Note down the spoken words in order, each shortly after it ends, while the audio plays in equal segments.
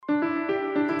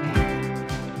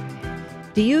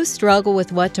Do you struggle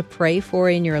with what to pray for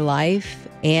in your life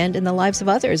and in the lives of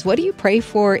others? What do you pray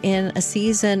for in a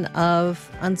season of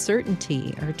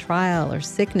uncertainty or trial or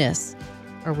sickness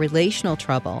or relational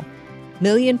trouble?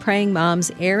 Million Praying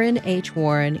Moms Erin H.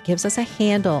 Warren gives us a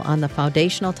handle on the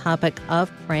foundational topic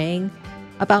of praying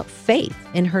about faith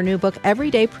in her new book,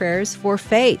 Everyday Prayers for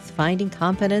Faith, Finding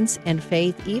Confidence and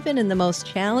Faith Even in the Most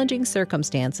Challenging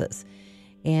Circumstances.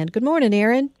 And good morning,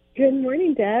 Erin. Good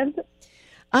morning, Deb.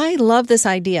 I love this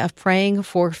idea of praying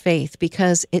for faith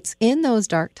because it's in those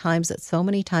dark times that so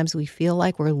many times we feel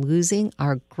like we're losing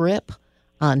our grip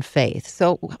on faith.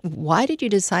 So why did you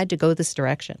decide to go this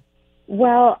direction?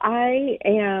 Well, I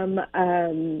am,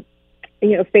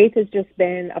 faith has just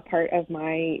been a part of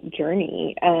my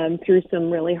journey through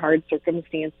some really hard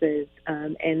circumstances.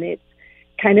 And it's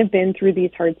kind of been through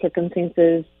these hard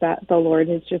circumstances that the Lord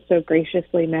has just so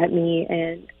graciously met me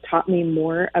and taught me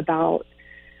more about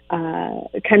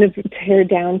kind of tear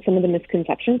down some of the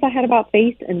misconceptions I had about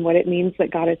faith and what it means that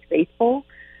God is faithful,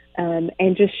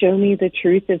 and just show me the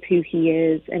truth of who He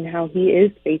is and how He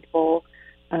is faithful,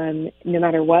 no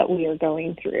matter what we are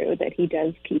going through, that He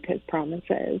does keep His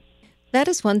promises. That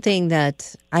is one thing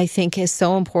that I think is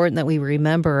so important that we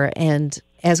remember. And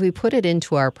as we put it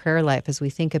into our prayer life, as we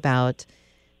think about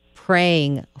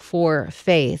praying for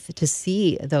faith to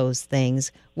see those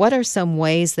things, what are some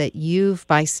ways that you've,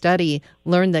 by study,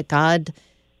 learned that God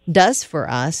does for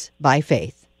us by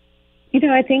faith?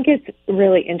 I think it's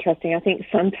really interesting. I think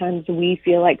sometimes we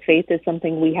feel like faith is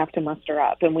something we have to muster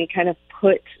up, and we kind of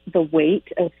put the weight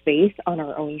of faith on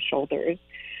our own shoulders.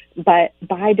 But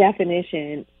by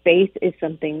definition, faith is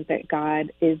something that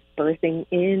God is birthing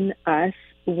in us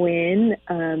when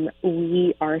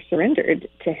we are surrendered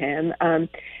to Him.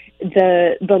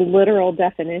 The literal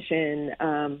definition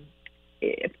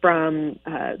from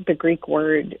the Greek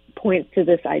word points to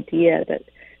this idea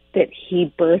that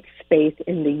He births faith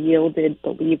in the yielded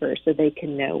believer so they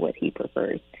can know what He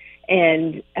prefers.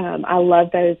 And I love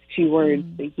those two words,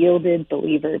 the yielded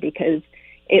believer, because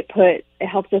it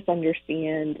helps us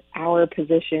understand our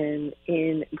position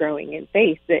in growing in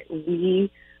faith, that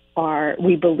we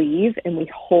believe and we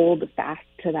hold fast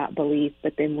to that belief,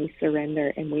 but then we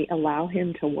surrender and we allow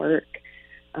Him to work.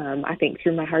 I think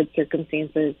through my hard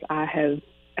circumstances, I have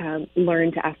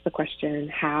learned to ask the question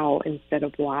how instead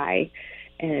of why.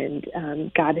 And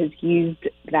God has used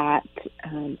that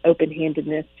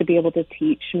open-handedness to be able to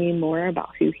teach me more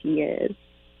about who He is.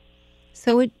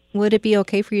 So would it be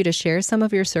okay for you to share some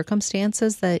of your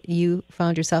circumstances that you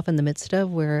found yourself in the midst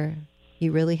of where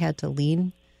you really had to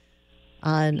lean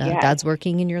on God's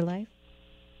working in your life?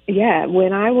 Yeah,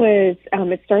 when I was,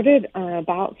 it started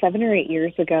about 7 or 8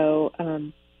 years ago.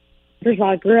 First of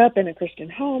all, I grew up in a Christian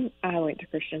home. I went to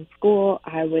Christian school.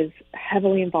 I was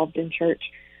heavily involved in church.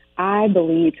 I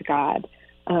believed God.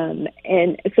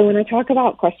 And so when I talk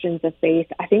about questions of faith,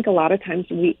 I think a lot of times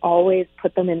we always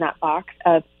put them in that box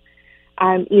of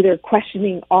I'm either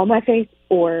questioning all my faith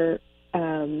or,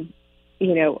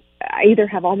 I either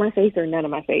have all my faith or none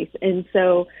of my faith. And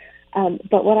so,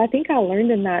 but what I think I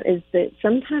learned in that is that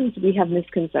sometimes we have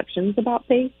misconceptions about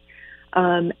faith.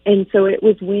 And so it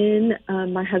was when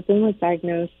my husband was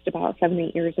diagnosed about 7,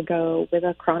 8 years ago with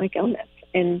a chronic illness.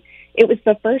 And it was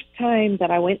the first time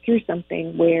that I went through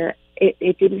something where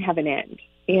it didn't have an end.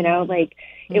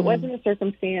 It wasn't a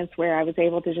circumstance where I was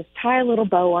able to just tie a little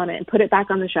bow on it and put it back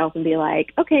on the shelf and be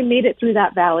like, okay, made it through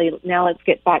that valley. Now let's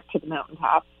get back to the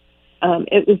mountaintop.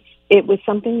 It was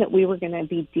something that we were going to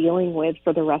be dealing with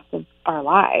for the rest of our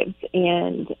lives.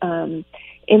 And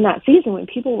in that season, when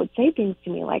people would say things to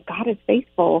me like, God is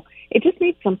faithful, it just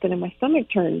made something in my stomach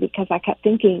turn, because I kept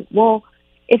thinking, well,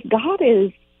 if God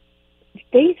is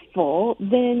faithful,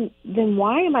 then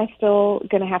why am I still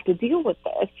going to have to deal with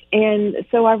this? And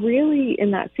so I really,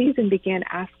 in that season, began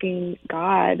asking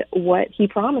God what He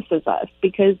promises us,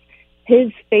 because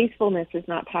His faithfulness is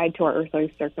not tied to our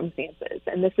earthly circumstances.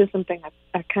 And this is something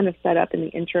I kind of set up in the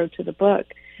intro to the book.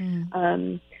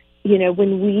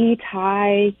 When we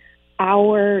tie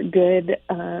our good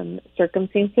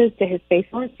circumstances to His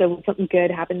faithfulness, so when something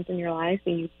good happens in your life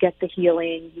and you get the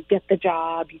healing, you get the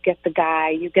job, you get the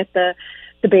guy, you get the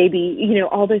baby,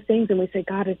 all those things, and we say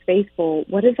God is faithful,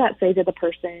 what does that say to the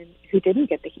person who didn't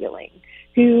get the healing,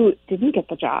 who didn't get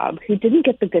the job, who didn't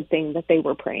get the good thing that they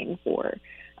were praying for?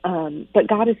 But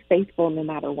God is faithful no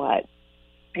matter what.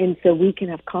 And so we can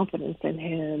have confidence in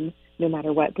Him no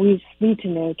matter what. But we just need to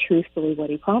know truthfully what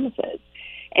He promises.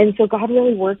 And so God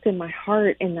really worked in my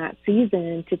heart in that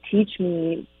season to teach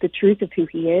me the truth of who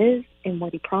He is and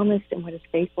what He promised and what His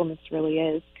faithfulness really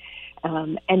is.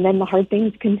 And then the hard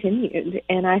things continued.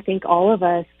 And I think all of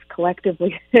us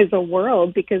collectively as a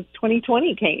world because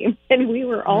 2020 came and we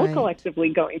were all Right. collectively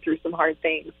going through some hard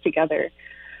things together.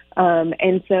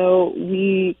 And so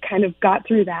we kind of got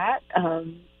through that.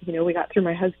 We got through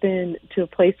my husband to a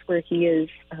place where he is,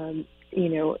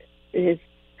 his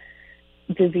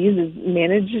disease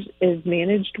is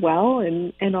managed well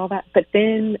and all that. But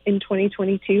then in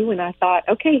 2022, when I thought,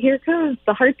 okay, here it comes,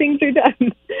 the hard things are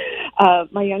done.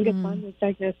 My youngest son was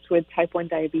diagnosed with type 1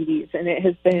 diabetes, and it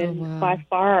has been by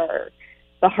far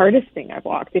the hardest thing I've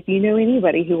walked. If you know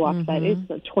anybody who walks that, it's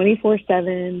a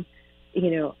 24/7,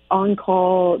 on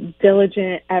call,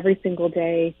 diligent, every single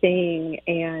day thing,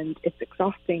 and it's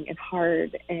exhausting and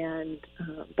hard. And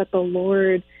but the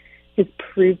Lord has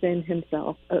proven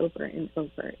himself over and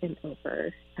over and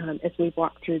over as we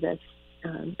walk through this,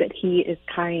 that he is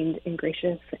kind and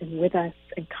gracious and with us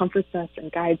and comforts us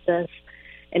and guides us,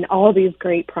 and all these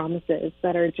great promises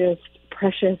that are just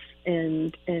precious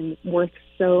and worth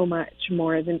so much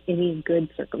more than any good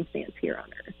circumstance here on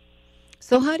earth.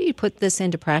 So how do you put this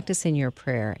into practice in your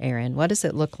prayer, Erin? What does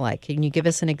it look like? Can you give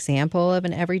us an example of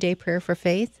an everyday prayer for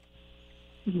faith?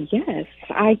 Yes,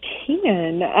 I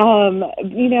can.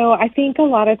 I think a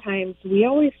lot of times we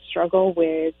always struggle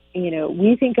with,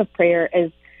 we think of prayer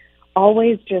as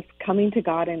always just coming to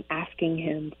God and asking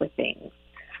him for things.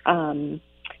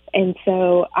 And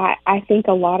so I think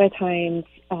a lot of times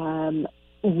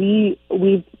we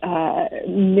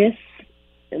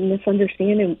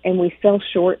misunderstand and we fell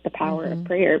short the power of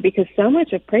prayer, because so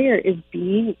much of prayer is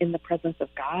being in the presence of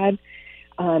God.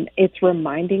 It's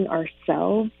reminding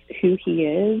ourselves who he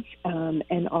is,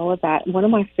 and all of that. One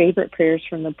of my favorite prayers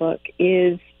from the book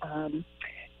is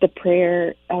the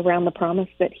prayer around the promise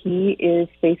that he is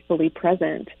faithfully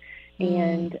present.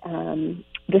 And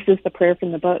this is the prayer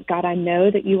from the book. God, I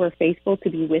know that you are faithful to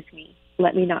be with me.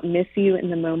 Let me not miss you in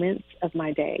the moments of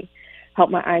my day. Help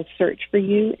my eyes search for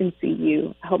you and see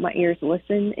you. Help my ears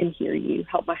listen and hear you.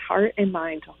 Help my heart and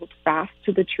mind to hold fast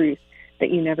to the truth that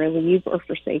you never leave or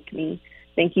forsake me.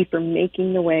 Thank you for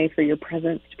making the way for your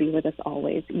presence to be with us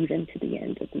always, even to the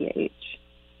end of the age.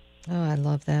 Oh, I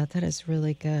love that. That is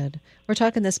really good. We're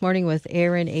talking this morning with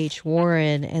Erin H.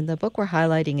 Warren, and the book we're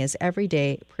highlighting is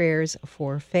Everyday Prayers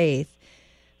for Faith,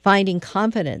 Finding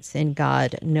Confidence in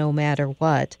God No Matter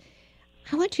What.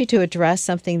 I want you to address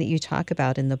something that you talk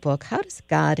about in the book. How does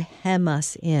God hem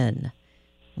us in?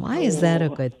 Why is that a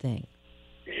good thing?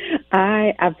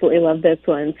 I absolutely love this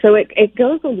one. So it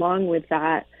goes along with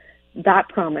that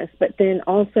promise, but then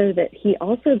also that he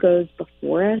also goes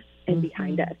before us and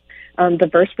behind us. The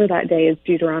verse for that day is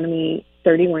Deuteronomy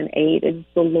 31:8. It is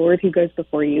the Lord who goes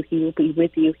before you. He will be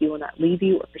with you. He will not leave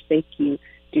you or forsake you.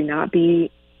 Do not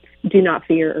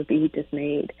fear or be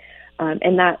dismayed.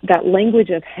 And that language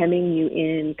of hemming you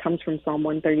in comes from Psalm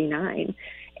 139.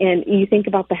 And you think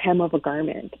about the hem of a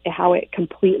garment, how it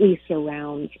completely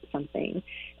surrounds something.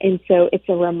 And so it's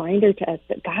a reminder to us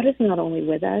that God is not only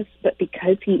with us, but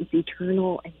because he is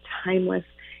eternal and timeless,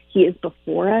 he is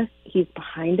before us, he's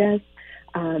behind us.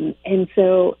 And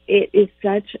so it is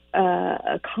such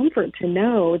a comfort to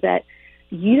know that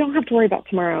you don't have to worry about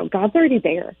tomorrow. God's already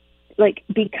there.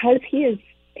 Because he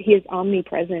is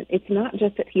omnipresent, it's not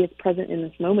just that he is present in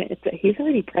this moment, it's that he's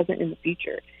already present in the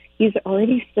future. He's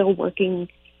already still working.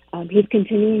 He's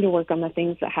continuing to work on the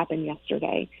things that happened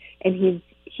yesterday, and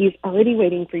he's already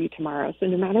waiting for you tomorrow. So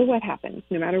no matter what happens,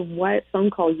 no matter what phone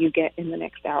call you get in the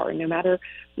next hour, no matter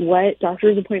what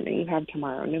doctor's appointment you have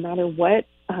tomorrow, no matter what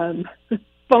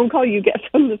phone call you get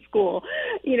from the school,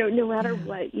 no matter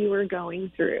what you are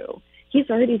going through, he's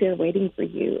already there waiting for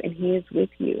you, and he is with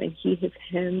you, and he has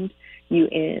hemmed you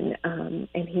in,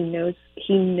 and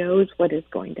he knows what is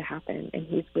going to happen, and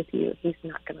he's with you. He's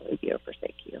not going to leave you or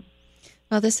forsake you.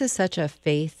 Well, this is such a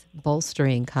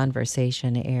faith-bolstering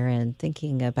conversation, Erin,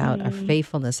 thinking about our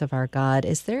faithfulness of our God.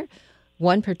 Is there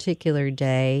one particular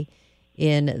day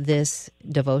in this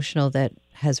devotional that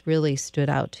has really stood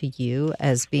out to you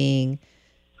as being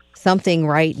something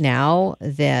right now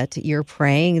that you're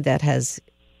praying that has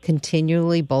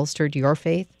continually bolstered your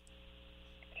faith?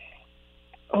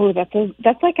 Oh,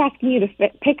 that's like asking you to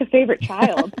pick a favorite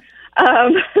child.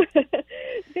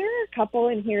 There are a couple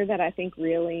in here that I think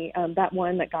really, that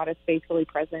one that God is faithfully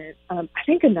present. I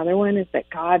think another one is that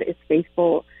God is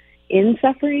faithful in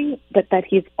suffering, but that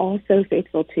he's also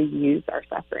faithful to use our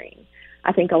suffering.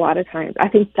 I think a lot of times, I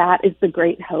think that is the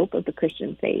great hope of the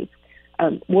Christian faith.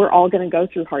 We're all going to go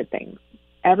through hard things.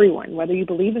 Everyone, whether you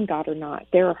believe in God or not,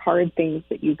 there are hard things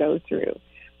that you go through.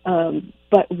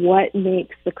 But what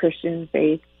makes the Christian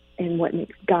faith and what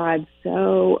makes God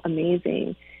so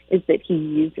amazing is that he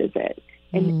uses it.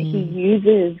 And he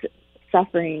uses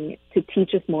suffering to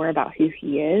teach us more about who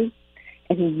he is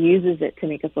and he uses it to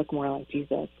make us look more like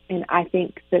Jesus. And I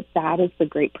think that that is the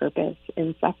great purpose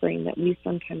in suffering that we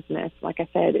sometimes miss. Like I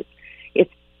said,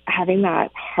 it's having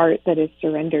that heart that is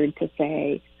surrendered to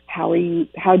say, how do you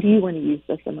want to use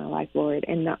this in my life, Lord?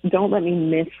 And don't let me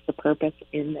miss the purpose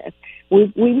in this.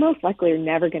 We most likely are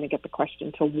never going to get the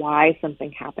question to why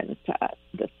something happens to us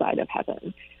this side of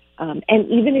heaven. And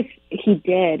even if he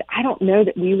did, I don't know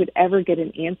that we would ever get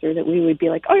an answer that we would be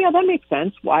like, oh yeah, that makes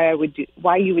sense. Why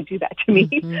you would do that to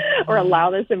me or allow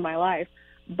this in my life.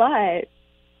 But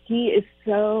he's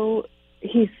so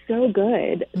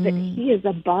good that he is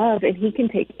above, and he can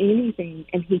take anything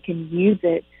and he can use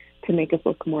it to make us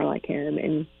look more like him.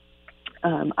 And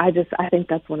I think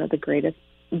that's one of the greatest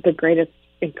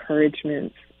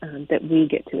encouragements that we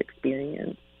get to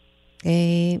experience.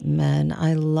 Amen.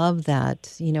 I love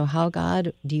that. How,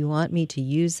 God, do you want me to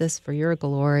use this for your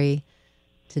glory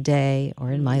today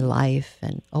or in my life,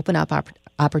 and open up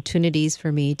opportunities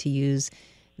for me to use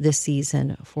this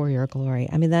season for your glory?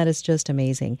 I mean, that is just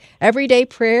amazing. Everyday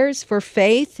Prayers for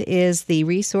Faith is the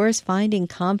resource, finding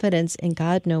confidence in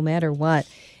God no matter what.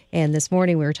 And this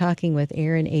morning we were talking with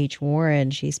Erin H. Warren.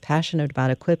 She's passionate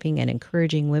about equipping and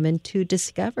encouraging women to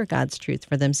discover God's truth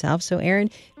for themselves. So, Erin,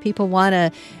 people want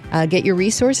to get your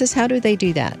resources. How do they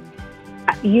do that?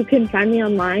 You can find me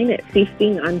online at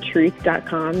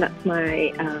feastingontruth.com. That's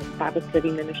my Bible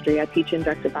study ministry. I teach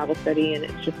inductive Bible study, and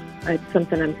it's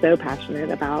something I'm so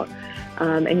passionate about.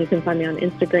 And you can find me on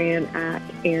Instagram at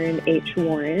Erin H.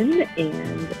 Warren,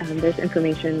 and there's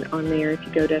information on there if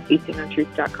you go to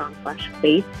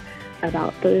feastingontruth.com/faith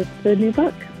about the new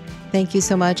book. Thank you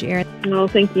so much, Erin. Well,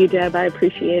 thank you, Deb. I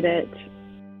appreciate it.